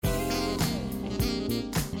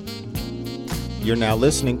You're now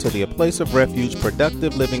listening to the A Place of Refuge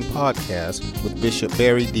Productive Living podcast with Bishop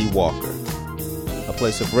Barry D. Walker. A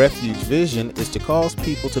Place of Refuge vision is to cause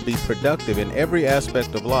people to be productive in every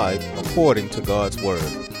aspect of life according to God's Word.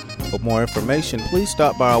 For more information, please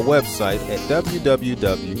stop by our website at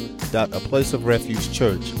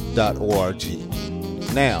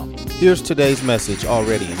www.aplaceofrefugechurch.org. Now, here's today's message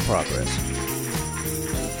already in progress.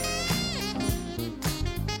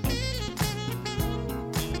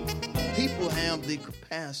 People have the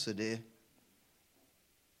capacity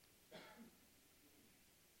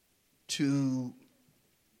to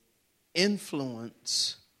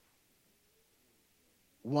influence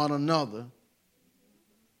one another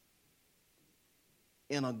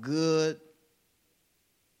in a good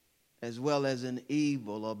as well as an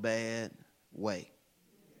evil or bad way.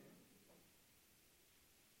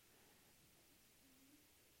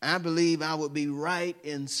 I believe I would be right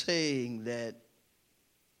in saying that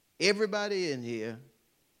everybody in here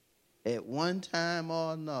at one time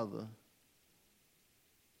or another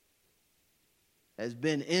has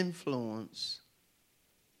been influenced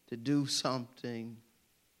to do something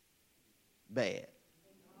bad.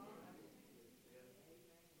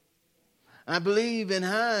 I believe in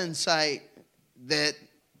hindsight that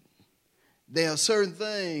there are certain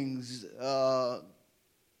things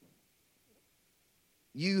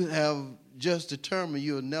you have just determined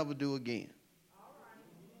you'll never do again.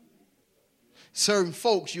 Certain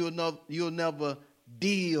folks you'll never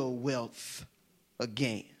deal with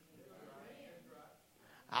again.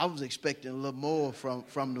 I was expecting a little more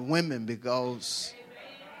from the women because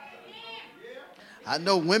I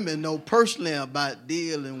know women know personally about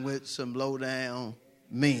dealing with some low-down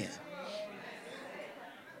men.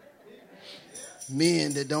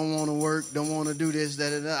 Men that don't want to work, don't want to do this,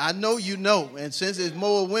 that, and that. I know you know. And since there's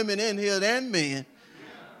more women in here than men,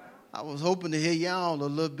 I was hoping to hear y'all a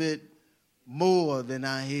little bit more than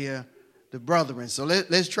I hear the brethren. So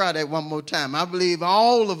let's try that one more time. I believe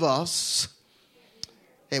all of us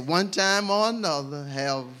at one time or another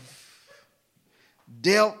have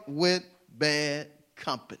dealt with bad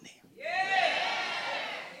company.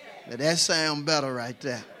 Now that sounds better right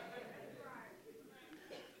there.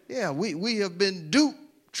 Yeah, we have been duped,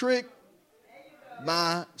 tricked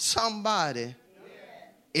by somebody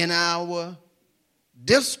in our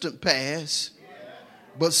distant past.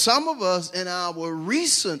 But some of us in our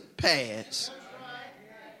recent past,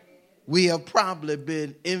 we have probably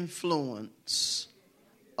been influenced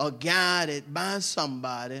or guided by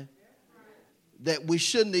somebody that we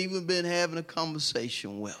shouldn't even been having a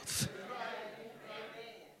conversation with.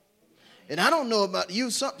 And I don't know about you,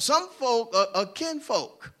 some folk are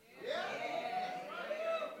kinfolk.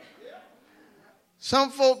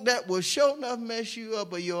 Some folk that will sure enough mess you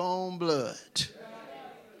up of your own blood.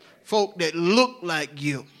 Folk that look like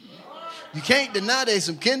you. You can't deny there's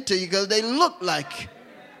some kin to you because they look like you.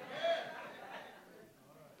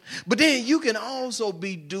 But then you can also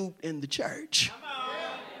be duped in the church.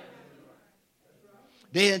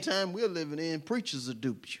 Day and time we're living in, preachers will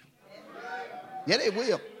dupe you. Yeah, they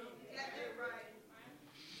will.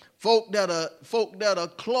 Folk that are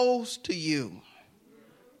close to you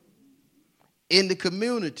in the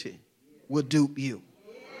community will dupe you.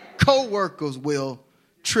 Co-workers will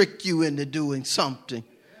trick you into doing something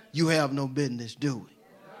you have no business doing.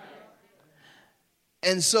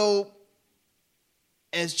 And so,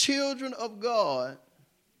 as children of God,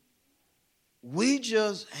 we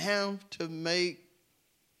just have to make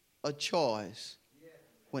a choice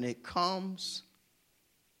when it comes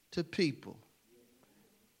to people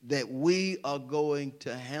that we are going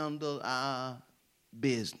to handle our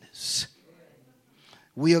business.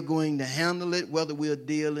 We are going to handle it whether we are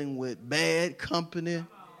dealing with bad company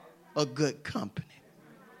or good company.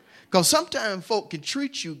 Because sometimes folk can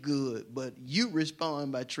treat you good, but you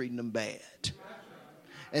respond by treating them bad.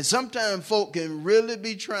 And sometimes folk can really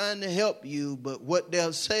be trying to help you, but what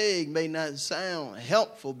they're saying may not sound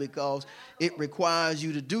helpful because it requires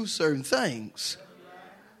you to do certain things.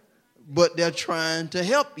 But they're trying to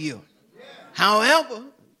help you. However,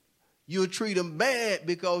 you'll treat them bad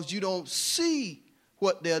because you don't see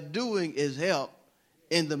what they're doing is help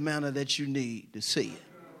in the manner that you need to see it.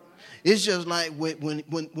 It's just like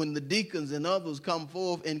when the deacons and others come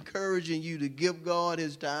forth encouraging you to give God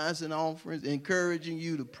his tithes and offerings, encouraging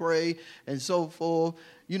you to pray and so forth.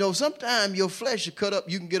 You know, sometimes your flesh is cut up,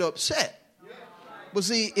 you can get upset. But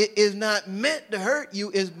see, it is not meant to hurt you,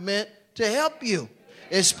 it's meant to help you.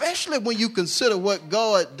 Especially when you consider what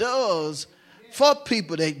God does for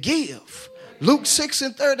people that give. Luke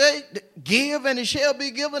 6:38, give and it shall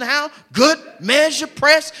be given. How? Good measure,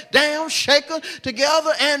 pressed down, shaken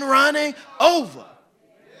together, and running over.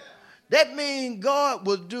 That means God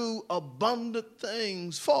will do abundant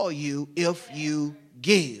things for you if you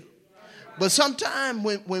give. But sometimes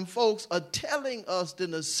when folks are telling us the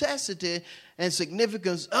necessity and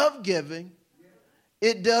significance of giving,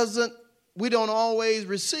 we don't always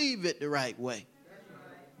receive it the right way.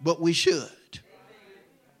 But we should.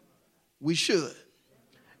 We should.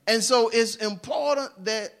 And so it's important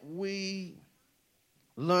that we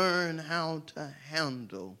learn how to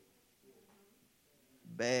handle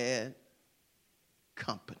bad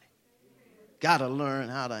company. Got to learn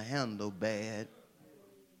how to handle bad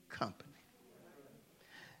company.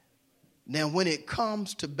 Now, when it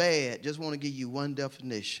comes to bad, just want to give you one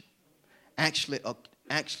definition. Actually,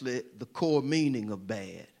 the core meaning of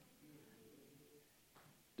bad.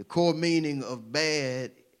 The core meaning of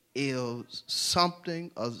bad is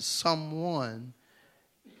something or someone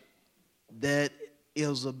that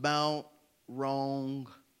is about wrongdoing.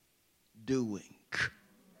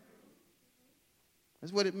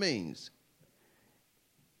 That's what it means.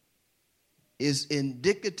 It's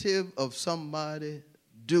indicative of somebody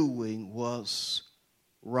doing what's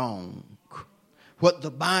wrong. What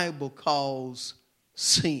the Bible calls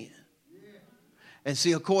sin. And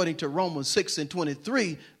see, according to Romans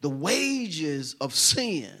 6:23, the wages of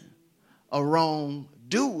sin or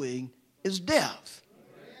wrongdoing is death.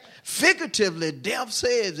 Figuratively, death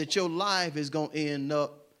says that your life is going to end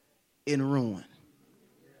up in ruin.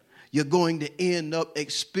 You're going to end up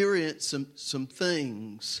experiencing some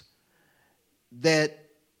things that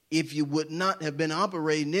if you would not have been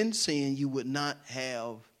operating in sin, you would not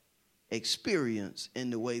have experienced in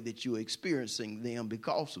the way that you're experiencing them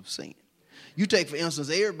because of sin. You take, for instance,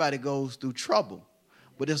 everybody goes through trouble,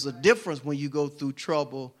 but there's a difference when you go through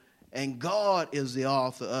trouble and God is the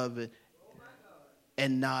author of it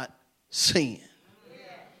and not sin.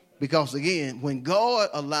 Because again, when God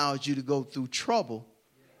allows you to go through trouble,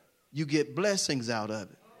 you get blessings out of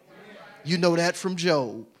it. You know that from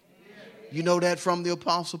Job. You know that from the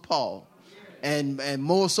Apostle Paul. And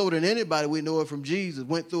more so than anybody, we know it from Jesus.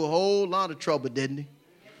 Went through a whole lot of trouble, didn't he?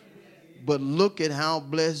 But look at how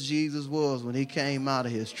blessed Jesus was when he came out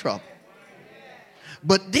of his trouble.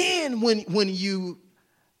 But then when you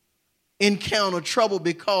encounter trouble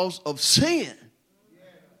because of sin,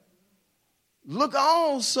 look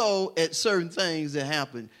also at certain things that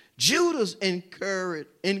happen. Judas incurred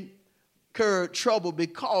trouble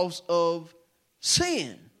because of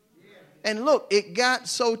sin. And look, it got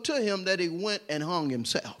so to him that he went and hung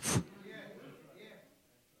himself.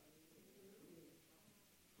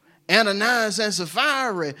 Ananias and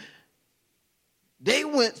Sapphira, they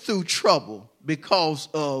went through trouble because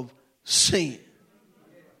of sin.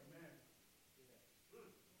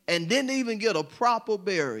 And didn't even get a proper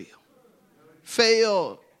burial.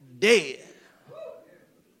 Fell dead.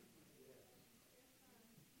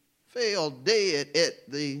 Fell dead at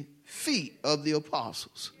the feet of the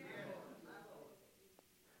apostles.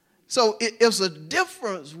 So it's a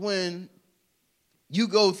difference when you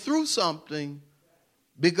go through something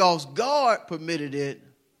because God permitted it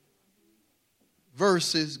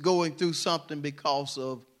versus going through something because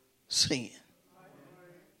of sin.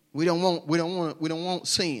 We don't want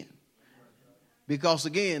sin. Because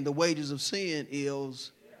again, the wages of sin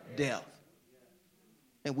is death.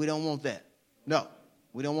 And we don't want that. No,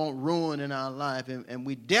 we don't want ruin in our life, and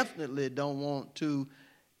we definitely don't want to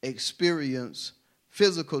experience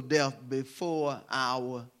physical death before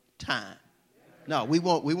our time. No, we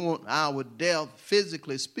want our death,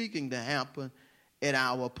 physically speaking, to happen at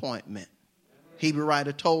our appointment. Hebrew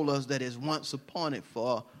writer told us that it's once appointed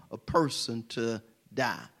for a person to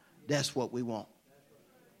die. That's what we want.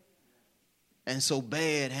 And so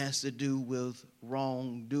bad has to do with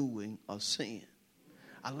wrongdoing or sin.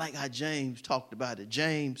 I like how James talked about it.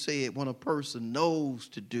 James said when a person knows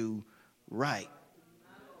to do right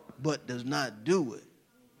but does not do it,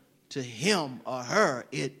 to him or her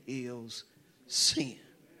it is sin.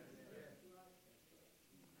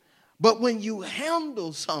 But when you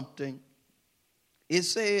handle something, it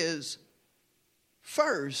says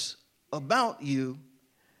first about you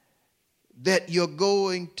that you're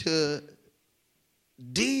going to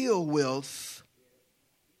deal with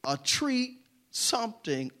or treat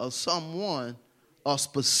something or someone a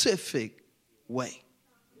specific way.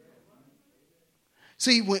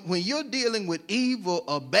 See, when you're dealing with evil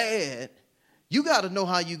or bad, you got to know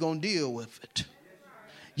how you're going to deal with it.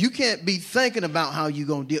 You can't be thinking about how you're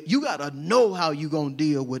going to deal. You got to know how you're going to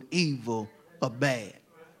deal with evil or bad.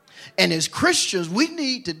 And as Christians, we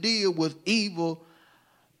need to deal with evil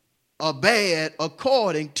or bad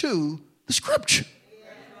according to the Scripture.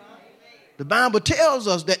 The Bible tells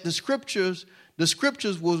us that the scriptures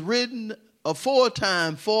was written a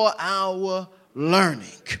full-time 4-hour learning.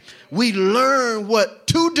 We learn what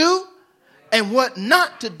to do and what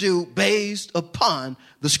not to do based upon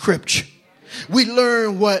the scripture. We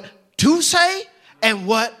learn what to say and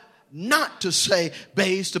what not to say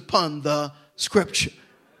based upon the scripture.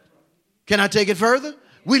 Can I take it further?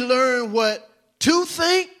 We learn what to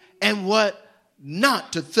think and what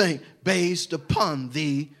not to think based upon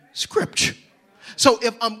the scripture. So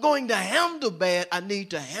if I'm going to handle bad, I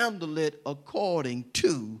need to handle it according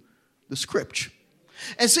to the scripture.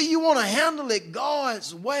 And see, you want to handle it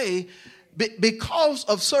God's way because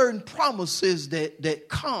of certain promises that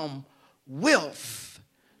come with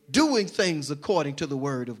doing things according to the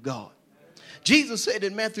word of God. Jesus said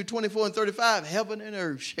in Matthew 24:35, heaven and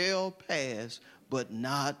earth shall pass, but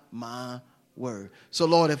not my word. So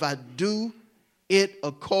Lord, if I do it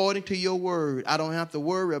according to your word, I don't have to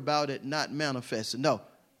worry about it not manifesting. No,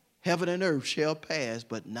 heaven and earth shall pass,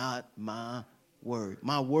 but not my word.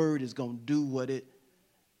 My word is going to do what it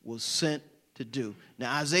was sent to do.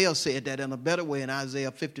 Now, Isaiah said that in a better way in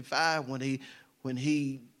Isaiah 55 when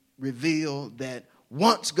he revealed that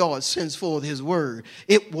once God sends forth his word,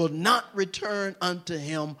 it will not return unto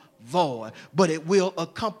him void, but it will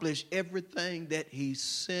accomplish everything that he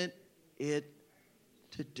sent it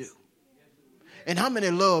to do. And how many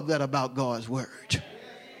love that about God's word?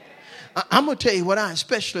 I'm going to tell you what I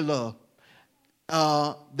especially love.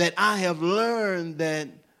 That I have learned that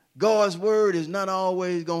God's word is not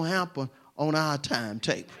always going to happen on our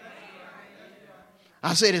timetable.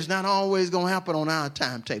 I said it's not always going to happen on our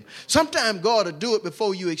timetable. Sometimes God will do it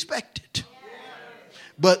before you expect it.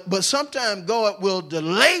 But sometimes God will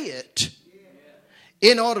delay it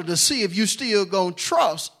in order to see if you still going to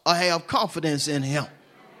trust or have confidence in him.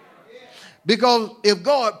 Because if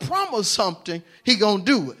God promised something, he going to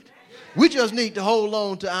do it. We just need to hold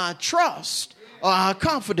on to our trust or our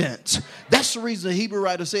confidence. That's the reason the Hebrew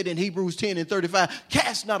writer said in Hebrews 10:35,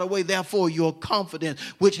 cast not away therefore your confidence,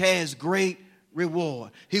 which has great reward.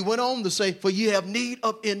 He went on to say, for you have need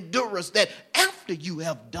of endurance, that after you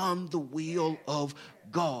have done the will of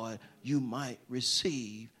God, you might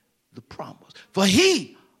receive the promise. For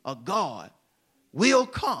he, a God, will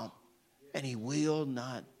come and he will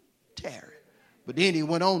not tarry. But then he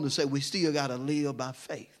went on to say, we still got to live by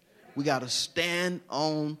faith. We got to stand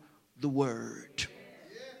on the word,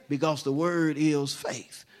 because the word is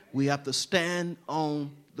faith. We have to stand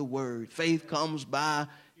on the word. Faith comes by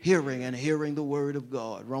hearing, and hearing the word of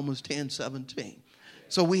God. Romans 10:17.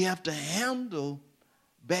 So we have to handle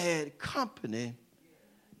bad company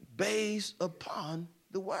based upon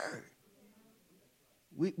the word.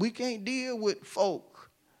 We can't deal with folk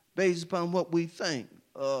based upon what we think.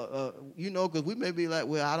 Because we may be like,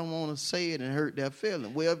 well, I don't want to say it and hurt their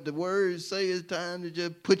feeling. Well, if the words say it's time to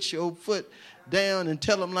just put your foot down and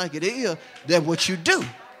tell them like it is, that's what you do.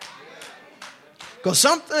 Because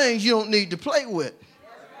some things you don't need to play with.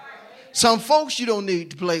 Some folks you don't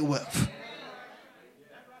need to play with.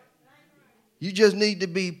 You just need to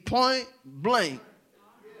be point blank,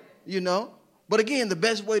 But again, the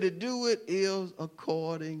best way to do it is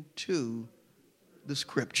according to the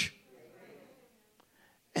scripture.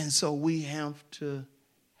 And so we have to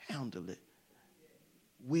handle it.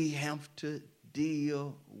 We have to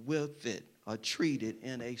deal with it or treat it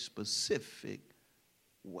in a specific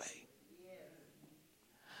way.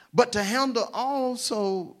 But to handle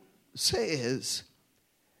also says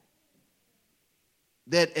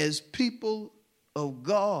that as people of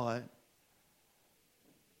God,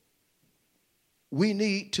 we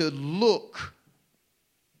need to look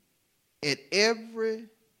at everything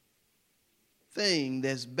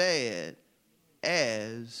that's bad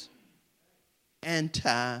as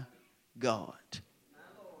anti-God.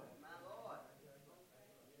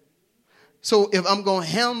 So if I'm going to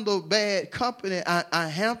handle bad company, I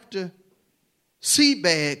have to see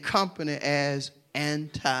bad company as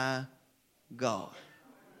anti-God.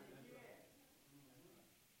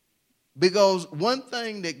 Because one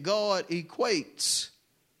thing that God equates,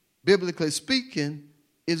 biblically speaking,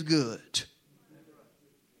 is good.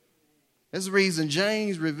 That's the reason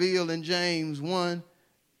James revealed in James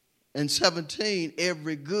 1:17,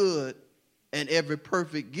 every good and every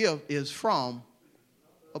perfect gift is from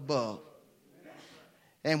above.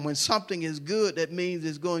 And when something is good, that means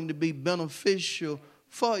it's going to be beneficial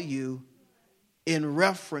for you in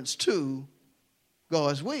reference to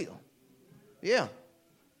God's will. Yeah.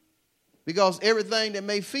 Because everything that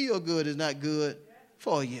may feel good is not good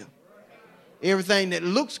for you. Everything that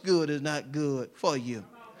looks good is not good for you.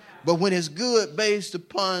 But when it's good based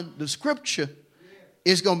upon the scripture,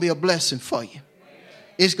 it's going to be a blessing for you.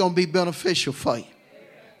 It's going to be beneficial for you.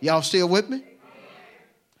 Y'all still with me?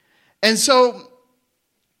 And so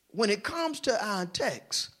when it comes to our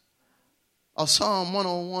text of Psalm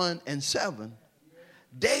 101 and 7,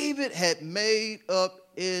 David had made up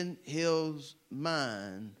in his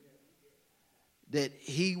mind that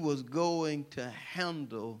he was going to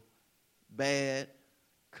handle bad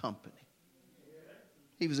company.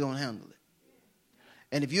 He was going to handle it.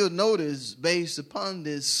 And if you'll notice, based upon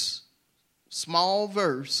this small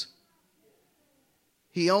verse,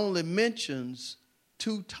 he only mentions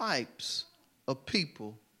two types of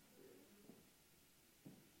people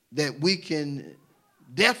that we can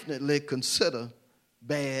definitely consider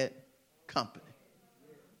bad company.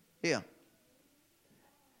 Yeah.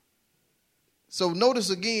 So notice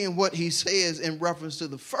again what he says in reference to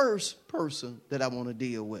the first person that I want to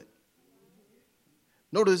deal with.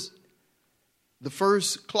 Notice the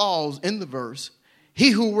first clause in the verse. He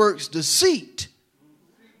who works deceit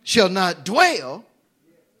shall not dwell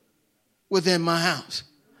within my house.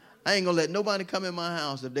 I ain't going to let nobody come in my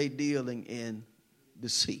house if they dealing in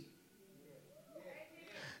deceit.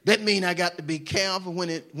 That means I got to be careful when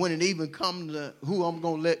it even comes to who I'm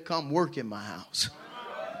going to let come work in my house.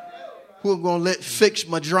 Who I'm going to let fix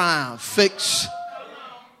my dryer, fix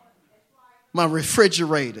my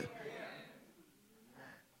refrigerator.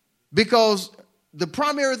 Because the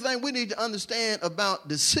primary thing we need to understand about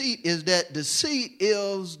deceit is that deceit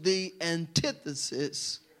is the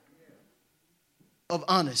antithesis of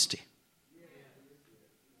honesty.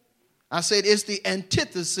 I said it's the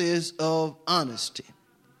antithesis of honesty.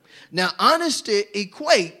 Now, honesty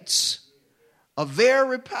equates a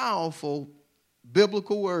very powerful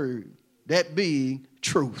biblical word, that being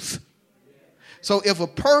truth. So if a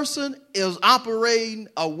person is operating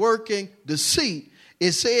or working deceit,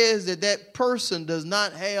 it says that that person does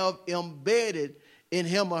not have embedded in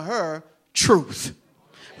him or her truth.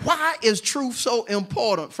 Why is truth so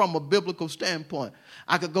important from a biblical standpoint?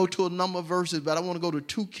 I could go to a number of verses, but I want to go to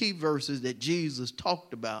two key verses that Jesus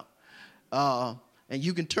talked about. And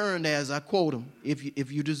you can turn there as I quote them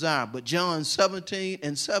if you desire. But John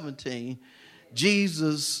 17:17,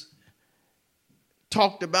 Jesus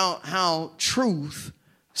talked about how truth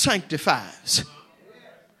sanctifies.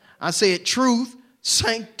 I said truth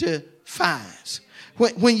sanctifies.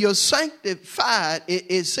 When you're sanctified,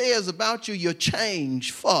 it says about you, you're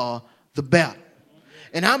changed for the better.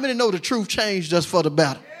 And how many know the truth changed us for the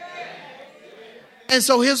better? And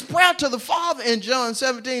so his prayer to the Father in John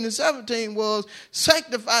 17:17 was,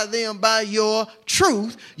 sanctify them by your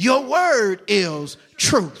truth. Your word is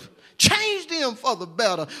truth. Change them for the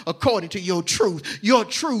better according to your truth. Your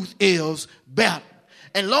truth is better.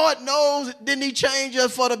 And Lord knows, didn't he change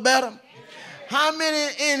us for the better? How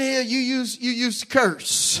many in here you used to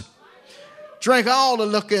curse? Drink all the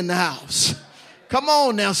liquor in the house. Come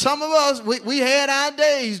on now. Some of us, we had our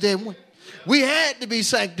days, didn't we? We had to be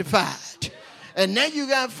sanctified. And now you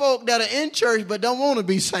got folk that are in church but don't want to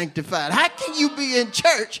be sanctified. How can you be in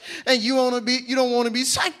church and you don't want to be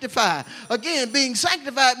sanctified? Again, being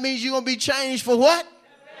sanctified means you're going to be changed for what?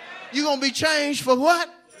 You're going to be changed for what?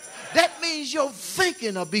 That means your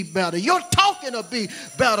thinking will be better. Your talking will be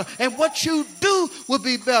better. And what you do will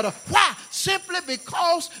be better. Why? Simply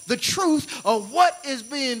because the truth of what is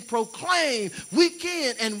being proclaimed week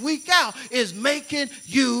in and week out is making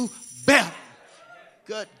you better.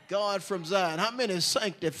 Good God from Zion. How many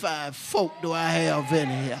sanctified folk do I have in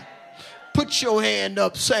here? Put your hand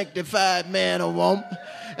up, sanctified man or woman.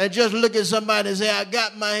 And just look at somebody and say, I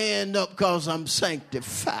got my hand up because I'm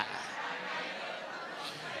sanctified.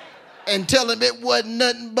 And tell them it wasn't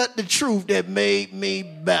nothing but the truth that made me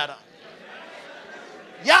better.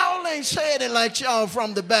 Y'all ain't saying it like y'all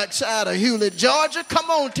from the backside of Hewlett, Georgia. Come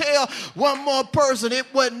on, tell one more person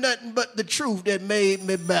it wasn't nothing but the truth that made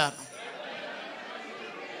me better.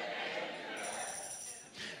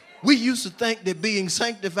 We used to think that being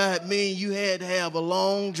sanctified means you had to have a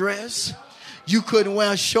long dress. You couldn't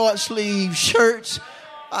wear short sleeve shirts.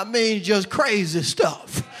 I mean, just crazy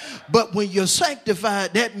stuff. But when you're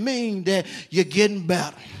sanctified, that means that you're getting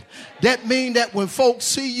better. That means that when folks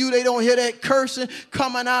see you, they don't hear that cursing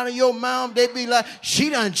coming out of your mouth. They be like, she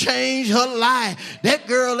done changed her life. That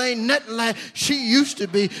girl ain't nothing like she used to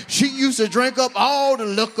be. She used to drink up all the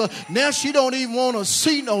liquor. Now she don't even want to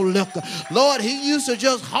see no liquor. Lord, he used to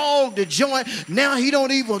just hog the joint. Now he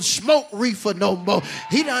don't even smoke reefer no more.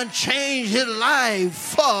 He done changed his life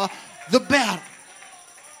for the better.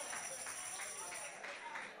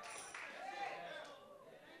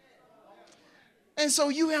 And so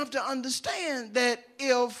you have to understand that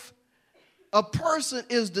if a person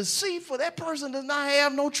is deceitful, that person does not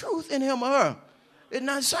have no truth in him or her. It's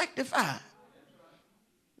not sanctified.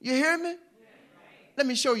 You hear me? Let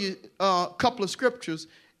me show you a couple of scriptures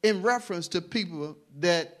in reference to people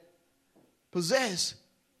that possess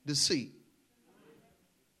deceit.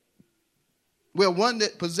 Well, one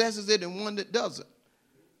that possesses it and one that doesn't.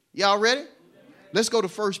 Y'all ready? Let's go to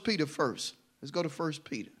 1 Peter first. Let's go to 1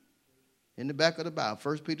 Peter. In the back of the Bible,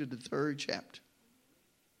 1 Peter, the 3rd chapter.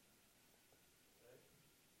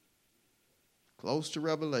 Close to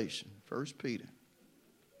Revelation, 1 Peter.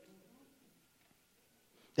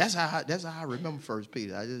 That's how I remember 1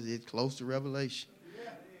 Peter. It's close to Revelation.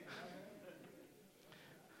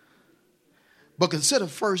 But consider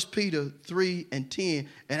 1 Peter 3 and 10,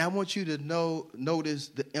 and I want you to notice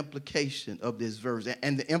the implication of this verse.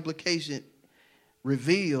 And the implication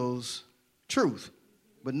reveals truth.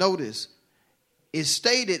 But notice, it's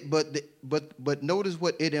stated, but notice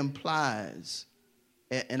what it implies.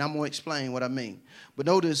 And I'm going to explain what I mean. But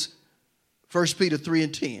notice 1 Peter 3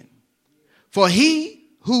 and 10. For he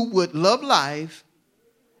who would love life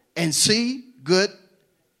and see good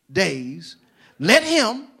days, let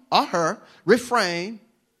him or her refrain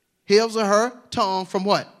his or her tongue from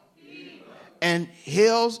what? Evil. And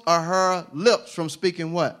his or her lips from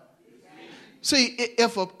speaking what? See,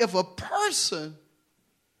 if a person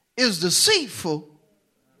is deceitful,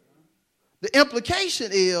 the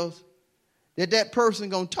implication is that person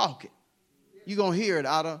going to talk it. You're going to hear it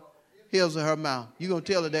out of his or her mouth. You're going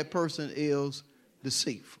to tell that person is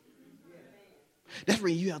deceitful. That's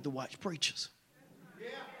when you have to watch preachers.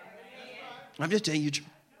 I'm just telling you the truth.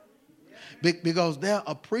 Because there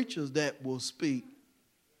are preachers that will speak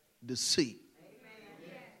deceit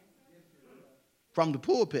from the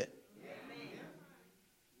pulpit.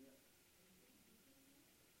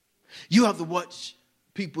 You have to watch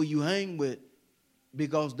people you hang with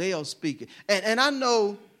because they are speaking. And I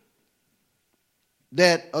know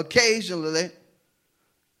that occasionally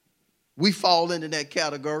we fall into that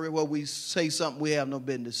category where we say something we have no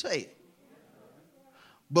business saying.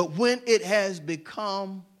 But when it has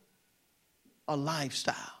become a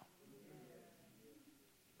lifestyle,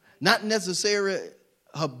 not necessarily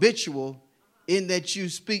habitual in that you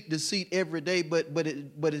speak deceit every day, but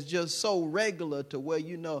it's just so regular to where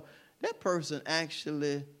you know that person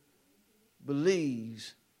actually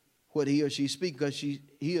believes what he or she speaks because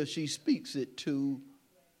he or she speaks it too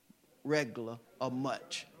regular or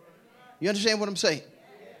much. You understand what I'm saying?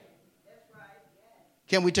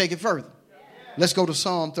 Can we take it further? Let's go to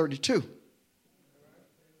Psalm 32.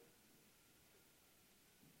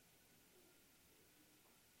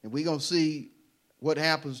 And we're going to see what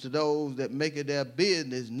happens to those that make it their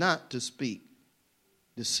business not to speak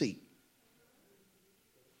deceit.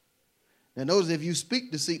 Now notice if you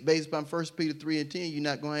speak deceit based upon 1 Peter 3 and 10, you're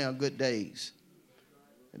not going to have good days.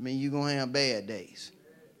 I mean, you're going to have bad days.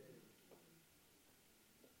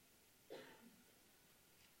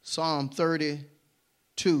 Psalm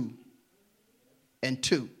 32 and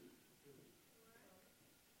 2.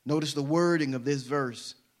 Notice the wording of this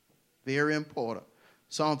verse. Very important.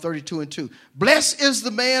 Psalm 32 and 2. Blessed is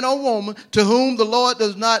the man or woman to whom the Lord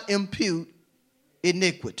does not impute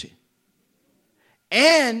iniquity,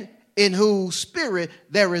 and in whose spirit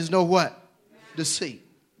there is no what? Deceit.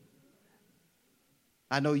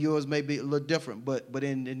 I know yours may be a little different, but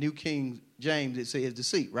in the New King James it says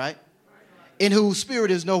deceit, right? In whose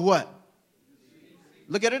spirit is no what?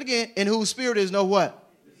 Look at it again. In whose spirit is no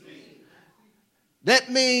what?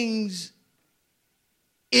 That means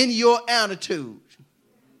in your attitude.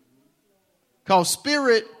 Because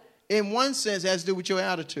spirit, in one sense, has to do with your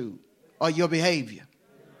attitude or your behavior.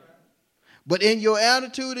 But in your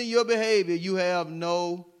attitude and your behavior, you have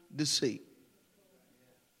no deceit.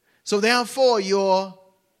 So therefore, you're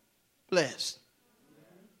blessed.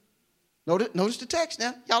 Notice the text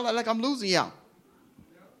now. Y'all are like I'm losing y'all.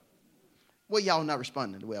 Well, y'all not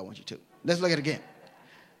responding the way I want you to. Let's look at it again.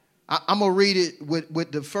 I'm going to read it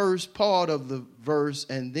with the first part of the verse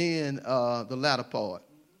and then the latter part.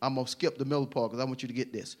 I'm going to skip the middle part because I want you to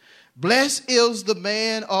get this. Blessed is the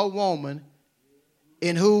man or woman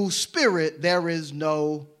in whose spirit there is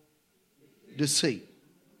no deceit.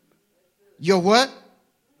 You're what?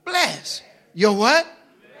 Blessed. You're what?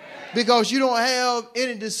 Blessed. Because you don't have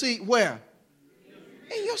any deceit where?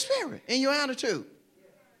 In your spirit, in your attitude.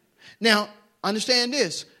 Now, understand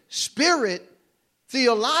this. Spirit,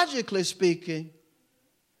 theologically speaking,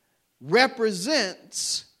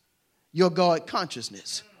 represents your God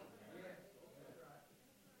consciousness.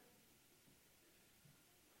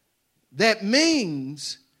 That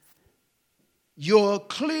means you're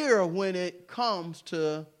clear when it comes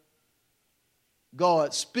to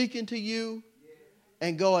God speaking to you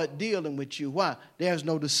and God dealing with you. Why? There's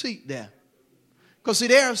no deceit there. Because see,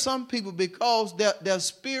 there are some people, because their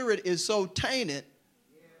spirit is so tainted,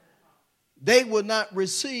 they will not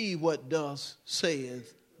receive what thus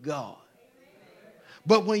saith God.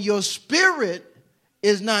 But when your spirit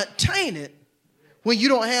is not tainted, when you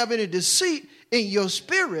don't have any deceit in your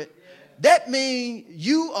spirit, that means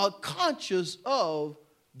you are conscious of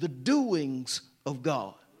the doings of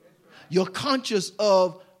God. You're conscious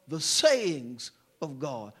of the sayings of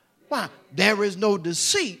God. Why? There is no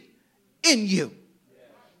deceit in you.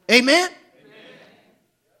 Amen?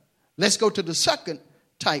 Let's go to the second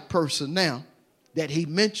type person now that he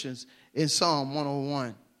mentions in Psalm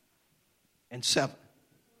 101 and 7.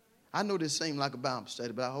 I know this seems like a Bible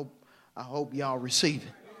study, but I hope y'all receive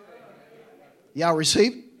it. Y'all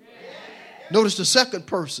receive it? Notice the second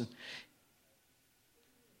person.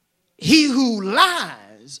 He who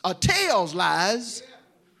lies or tells lies.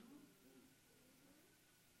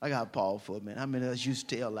 I got to pause for a minute. How many of us used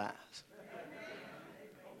to tell lies?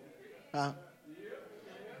 Huh?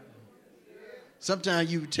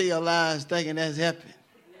 Sometimes you tell lies thinking that's happening.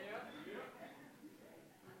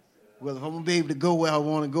 Well, if I'm going to be able to go where I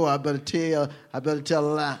want to go, I better tell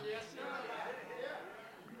a lie.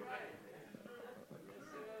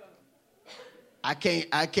 I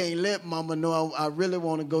can't let mama know I really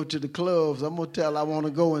want to go to the clubs. I'm going to tell her I want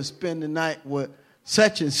to go and spend the night with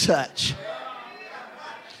such and such.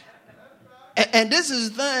 And this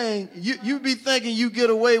is the thing. You be thinking you get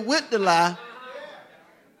away with the lie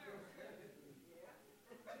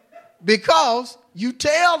because you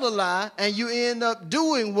tell the lie and you end up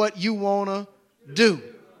doing what you want to do.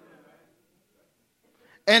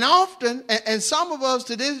 And often, and some of us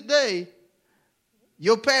to this day,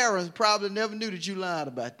 your parents probably never knew that you lied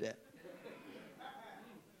about that.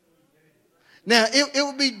 Now, it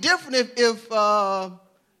would be different if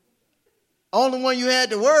only one you had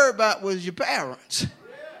to worry about was your parents.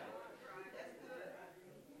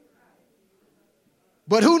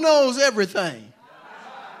 But who knows everything?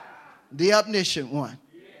 The omniscient one.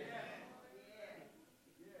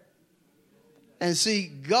 And see,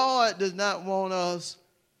 God does not want us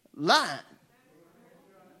lying.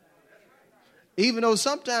 Even though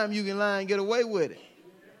sometimes you can lie and get away with it.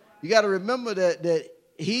 You got to remember that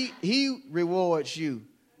he rewards you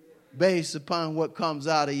based upon what comes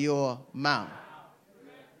out of your mouth.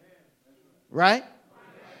 Right?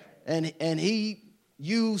 And he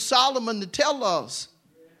used Solomon to tell us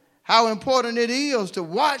how important it is to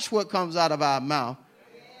watch what comes out of our mouth.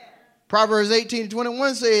 Proverbs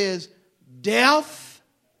 18:21 says, death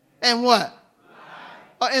and what?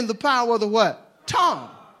 Are in the power of the what? Tongue.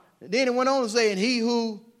 And then it went on to say, and he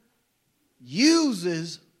who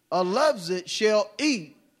uses or loves it shall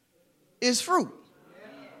eat its fruit.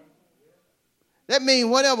 That means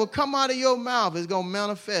whatever come out of your mouth is going to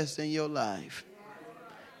manifest in your life.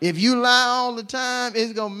 If you lie all the time,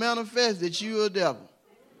 it's going to manifest that you're a devil.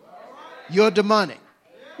 You're demonic.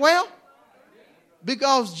 Well,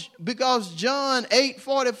 because John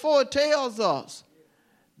 8:44 tells us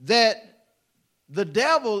that the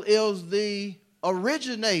devil is the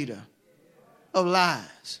originator of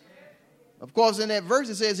lies. Of course, in that verse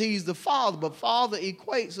it says he's the father, but father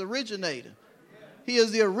equates originator. He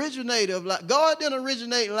is the originator of lies. God didn't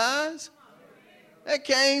originate lies. That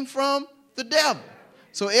came from the devil.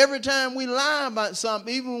 So every time we lie about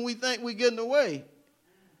something, even when we think we're getting away,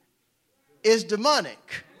 it's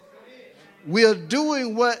demonic. We're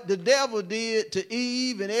doing what the devil did to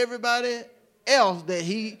Eve and everybody else that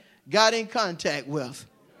he got in contact with.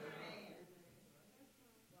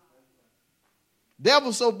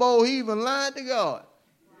 Devil's so bold he even lied to God.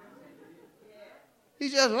 He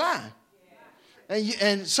just lied.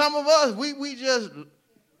 And some of us, we just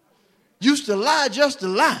used to lie just to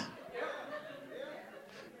lie.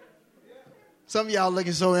 Some of y'all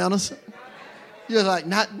looking so innocent. You're like,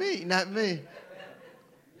 not me, not me.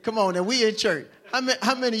 Come on, now we in church. How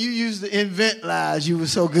many of you used to invent lies? You were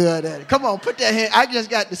so good at it. Come on, put that hand. I just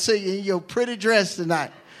got to see you in your pretty dress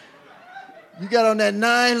tonight. You got on that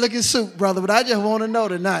nice-looking suit, brother, but I just want to know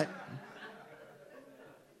tonight.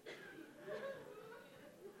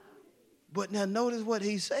 But now notice what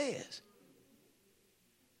he says.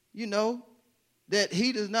 You know, that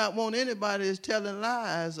he does not want anybody that's telling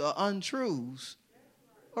lies or untruths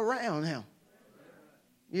around him.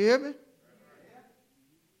 You hear me?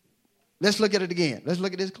 Let's look at it again. Let's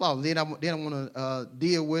look at this clause. Then I want to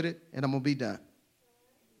deal with it, and I'm going to be done.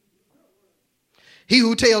 He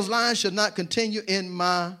who tells lies shall not continue in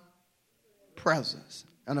my presence.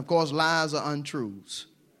 And, of course, lies are untruths,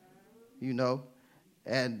 you know.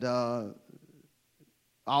 And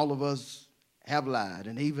all of us have lied,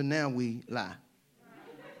 and even now we lie.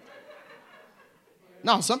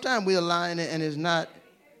 No, sometimes we're lying and it's not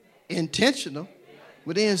intentional.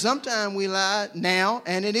 But then sometimes we lie now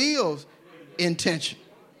and it is intentional.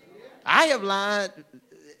 I have lied,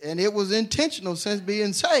 and it was intentional since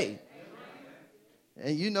being saved.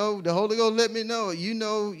 And you know, the Holy Ghost let me know, you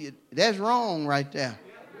know, that's wrong right there.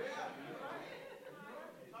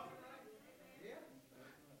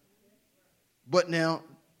 But now,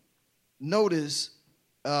 notice,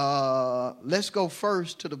 let's go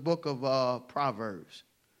first to the book of Proverbs.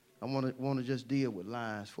 I want to just deal with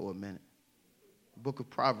lies for a minute. Book of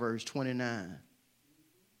Proverbs 29.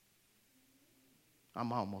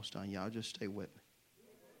 I'm almost done, y'all. Just stay with me.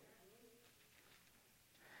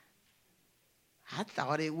 I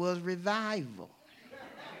thought it was revival.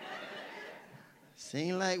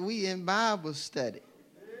 Seemed like we in Bible study.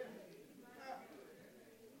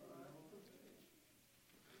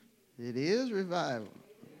 It is revival.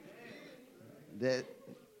 That's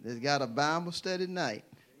got a Bible study night.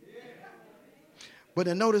 But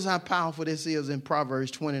then notice how powerful this is in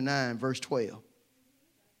Proverbs 29, verse 12.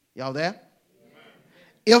 Y'all there?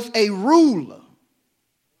 If a ruler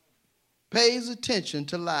pays attention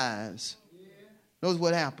to lies, notice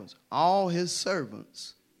what happens. All his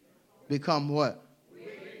servants become what?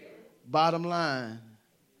 Bottom line,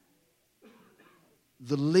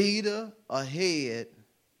 the leader or head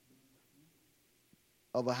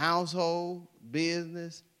of a household,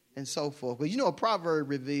 business, and so forth. But you know, a proverb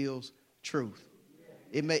reveals truth.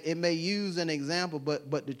 It may use an example,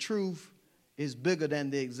 but the truth is bigger than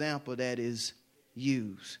the example that is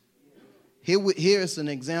used. Here is an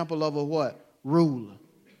example of a what? Ruler.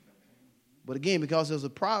 But again, because there's a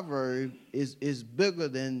proverb, is bigger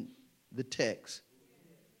than the text.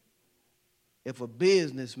 If a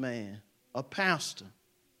businessman, a pastor,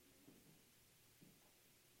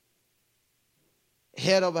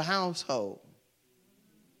 head of a household,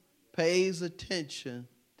 pays attention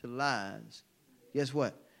to lies, guess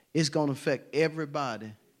what? It's going to affect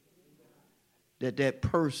everybody that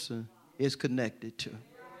person is connected to.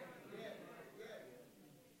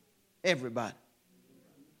 Everybody.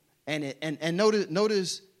 And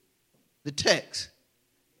notice the text.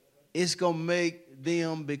 It's going to make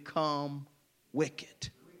them become wicked.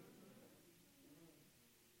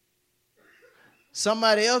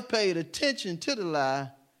 Somebody else paid attention to the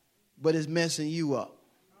lie, but it's messing you up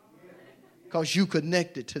because you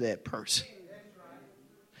connected to that person.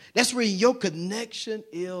 That's where your connection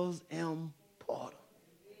is important.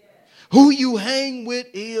 Who you hang with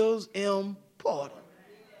is important.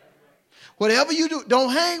 Whatever you do,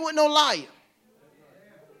 don't hang with no liar.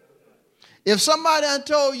 If somebody done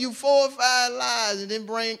told you 4 or 5 lies and then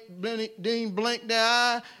blink their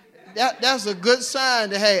eye, that's a good sign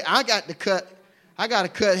that, hey, I got to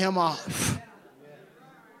cut him off.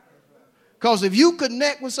 Because if you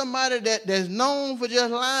connect with somebody that's known for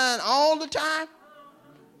just lying all the time,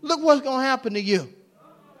 look what's going to happen to you.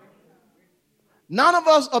 None of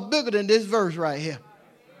us are bigger than this verse right here.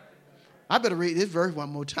 I better read this verse one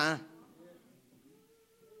more time.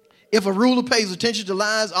 If a ruler pays attention to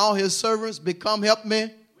lies, all his servants become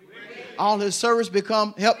helpmen. All his servants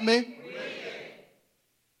become helpmen.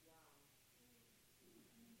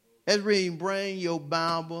 Let's read, bring your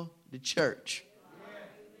Bible to church.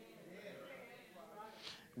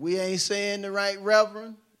 We ain't saying the right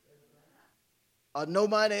reverend or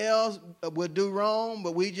nobody else would do wrong,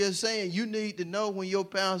 but we just saying you need to know when your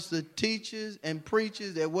pastor teaches and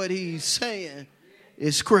preaches that what he's saying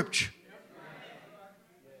is scripture.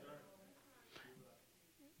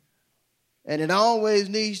 And it always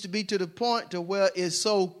needs to be to the point to where it's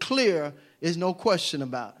so clear, there's no question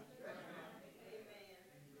about it.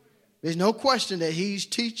 There's no question that he's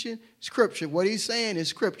teaching scripture. What he's saying is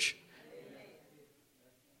scripture.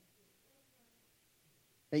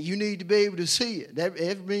 And you need to be able to see it.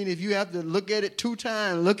 That means if you have to look at it 2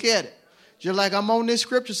 times, look at it. Just like I'm on this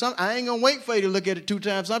scripture, I ain't going to wait for you to look at it 2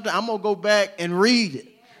 times. Sometimes I'm going to go back and read it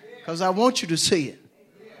because I want you to see it.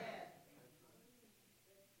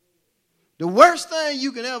 The worst thing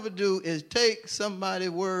you can ever do is take somebody's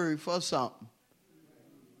word for something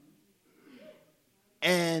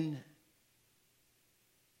and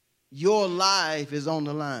your life is on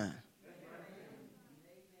the line.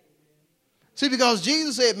 See, because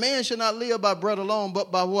Jesus said man should not live by bread alone,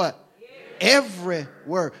 but by what? Every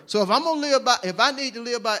word. So if I'm going to live by, if I need to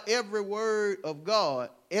live by every word of God,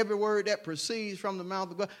 every word that proceeds from the mouth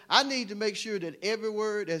of God, I need to make sure that every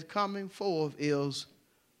word that's coming forth is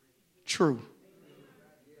true,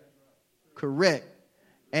 correct,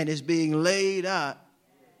 and it's being laid out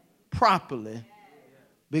properly,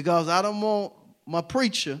 because I don't want my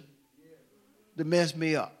preacher to mess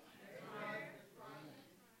me up.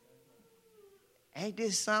 Ain't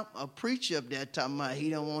this something a preacher up there talking about he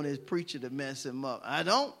don't want his preacher to mess him up? I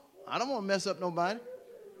don't want to mess up nobody.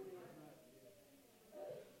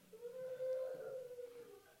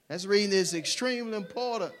 That's reading is extremely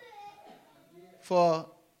important for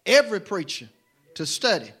every preacher to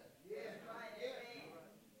study.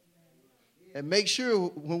 And make sure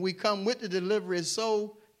when we come with the delivery, it's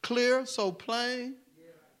so clear, so plain,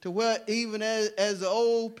 to where even as the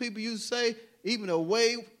old people used to say, even a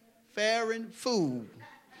wayfaring fool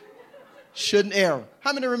shouldn't err.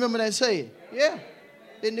 How many remember that saying? Yeah.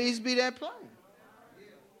 It needs to be that plain.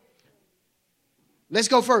 Let's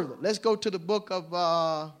go further. Let's go to the book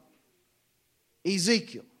of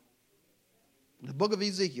Ezekiel. The book of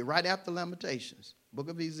Ezekiel, right after Lamentations. Book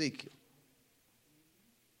of Ezekiel.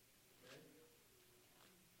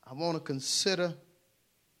 I want to consider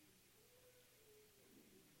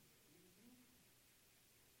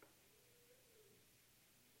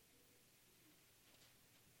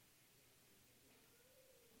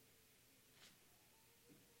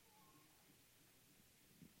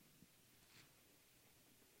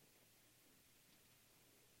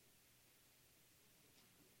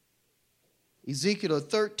Ezekiel, the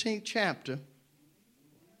 13th chapter,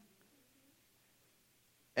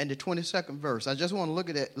 and the 22nd verse. I just want to look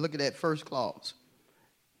at that first clause.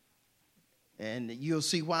 And you'll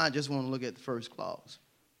see why I just want to look at the first clause.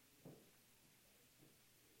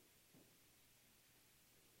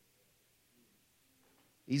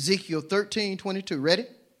 Ezekiel 13:22. Ready?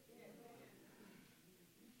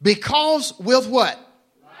 Because with what?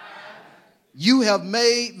 You have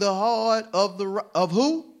made the heart of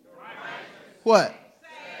who? What?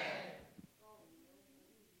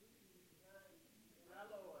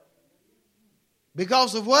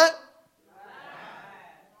 Because of what?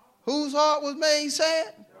 Whose heart was made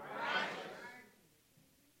sad?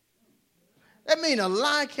 That means a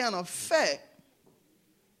lie can affect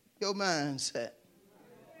your mindset,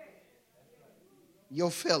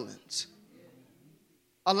 your feelings.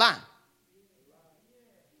 A lie.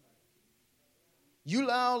 You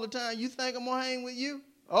lie all the time. You think I'm going to hang with you?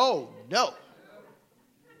 Oh, no.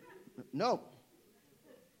 No.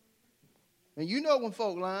 And you know when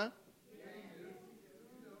folk lying.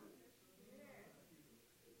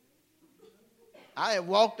 I had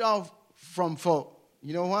walked off from folk.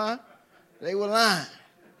 You know why? They were lying.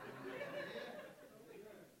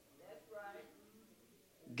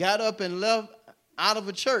 Got up and left out of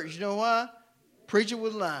a church. You know why? Preacher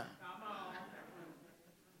was lying.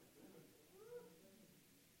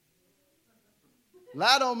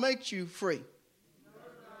 Lie don't make you free.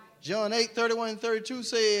 John 8:31-32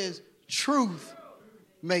 says, truth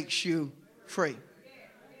makes you free.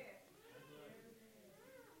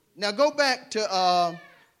 Now go back to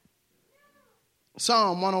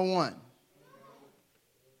Psalm 101.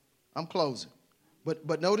 I'm closing.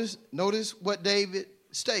 But notice what David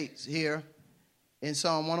states here in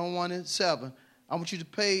Psalm 101:7. I want you to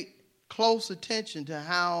pay close attention to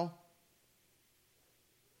how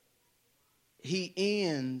he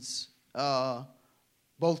ends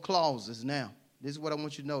both clauses now. This is what I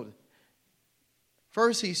want you to notice.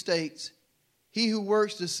 First he states, he who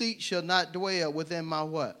works deceit shall not dwell within my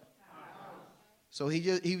what? So he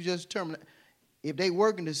was just determined, if they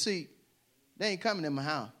work in deceit, they ain't coming in my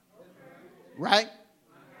house. Right?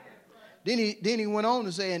 Then he went on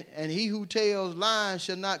to say, and he who tells lies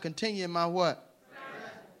shall not continue in my what?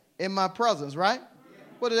 In my presence, right?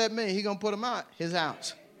 What does that mean? He gonna put them out his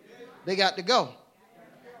house. They got to go.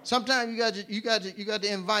 Sometimes you got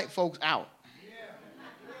to invite folks out.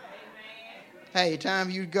 Hey, time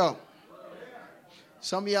for you to go.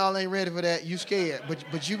 Some of y'all ain't ready for that. You scared,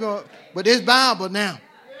 but you going. But it's Bible now.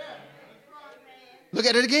 Look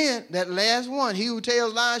at it again. That last one. He who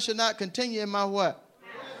tells lies shall not continue in my what?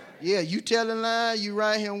 Yeah, you telling lies. You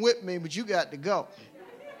right here with me, but you got to go.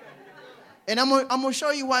 And I'm gonna show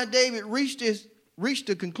you why David reached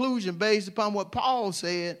the conclusion based upon what Paul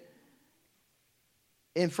said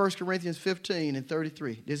in 1 Corinthians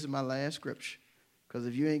 15:33. This is my last scripture. Because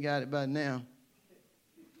if you ain't got it by now,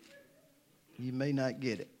 you may not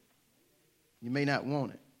get it. You may not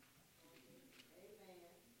want it.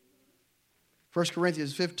 1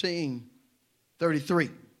 Corinthians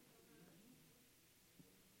 15:33.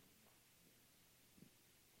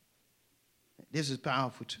 This is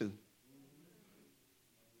powerful too.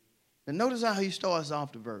 And notice how he starts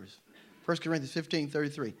off the verse. 1 Corinthians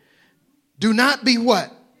 15:33. Do not be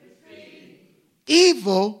what?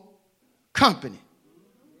 Evil company.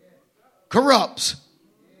 Corrupts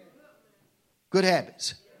good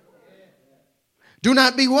habits. Do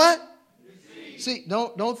not be what? See,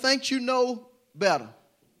 don't think you know better.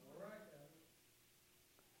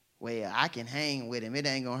 Well, I can hang with him. It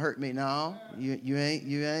ain't gonna hurt me. No, you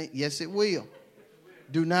ain't. Yes, it will.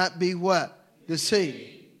 Do not be what?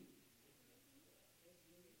 Deceived.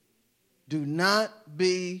 Do not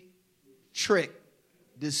be tricked,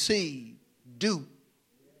 deceived, duped.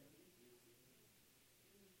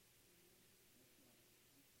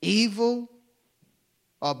 Evil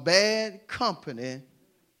or bad company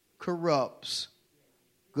corrupts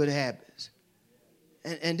good habits.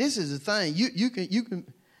 And this is the thing. You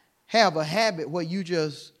can have a habit where you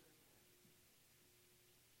just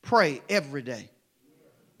pray every day.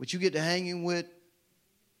 But you get to hanging with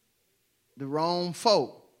the wrong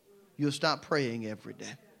folk, you'll stop praying every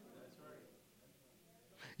day.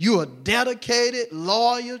 You are dedicated,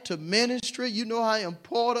 loyal to ministry. You know how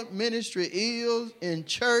important ministry is in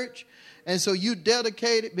church. And so you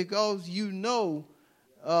dedicated because you know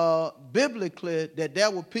biblically that there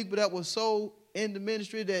were people that were so in the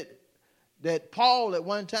ministry that Paul at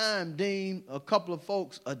one time deemed a couple of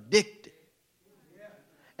folks addicted.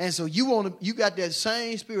 And so you got that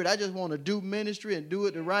same spirit. I just want to do ministry and do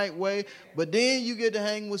it the right way. But then you get to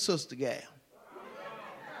hang with Sister Gal.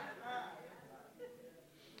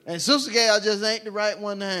 And Sister Gal just ain't the right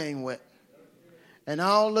one to hang with. And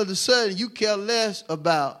all of a sudden you care less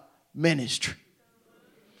about ministry.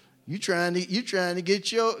 You trying to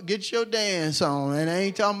get your dance on, and I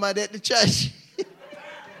ain't talking about at the church.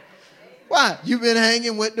 Why? You've been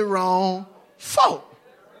hanging with the wrong folk.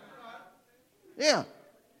 Yeah.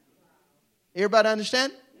 Everybody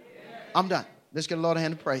understand? I'm done. Let's get the Lord a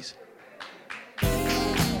hand of praise.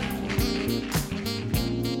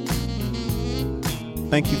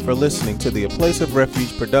 Thank you for listening to the A Place of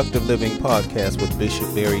Refuge Productive Living podcast with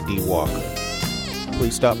Bishop Barry D. Walker.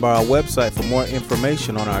 Please stop by our website for more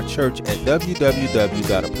information on our church at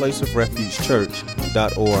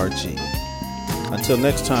www.aplaceofrefugechurch.org. Until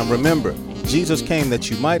next time, remember, Jesus came that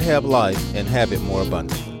you might have life and have it more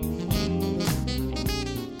abundantly.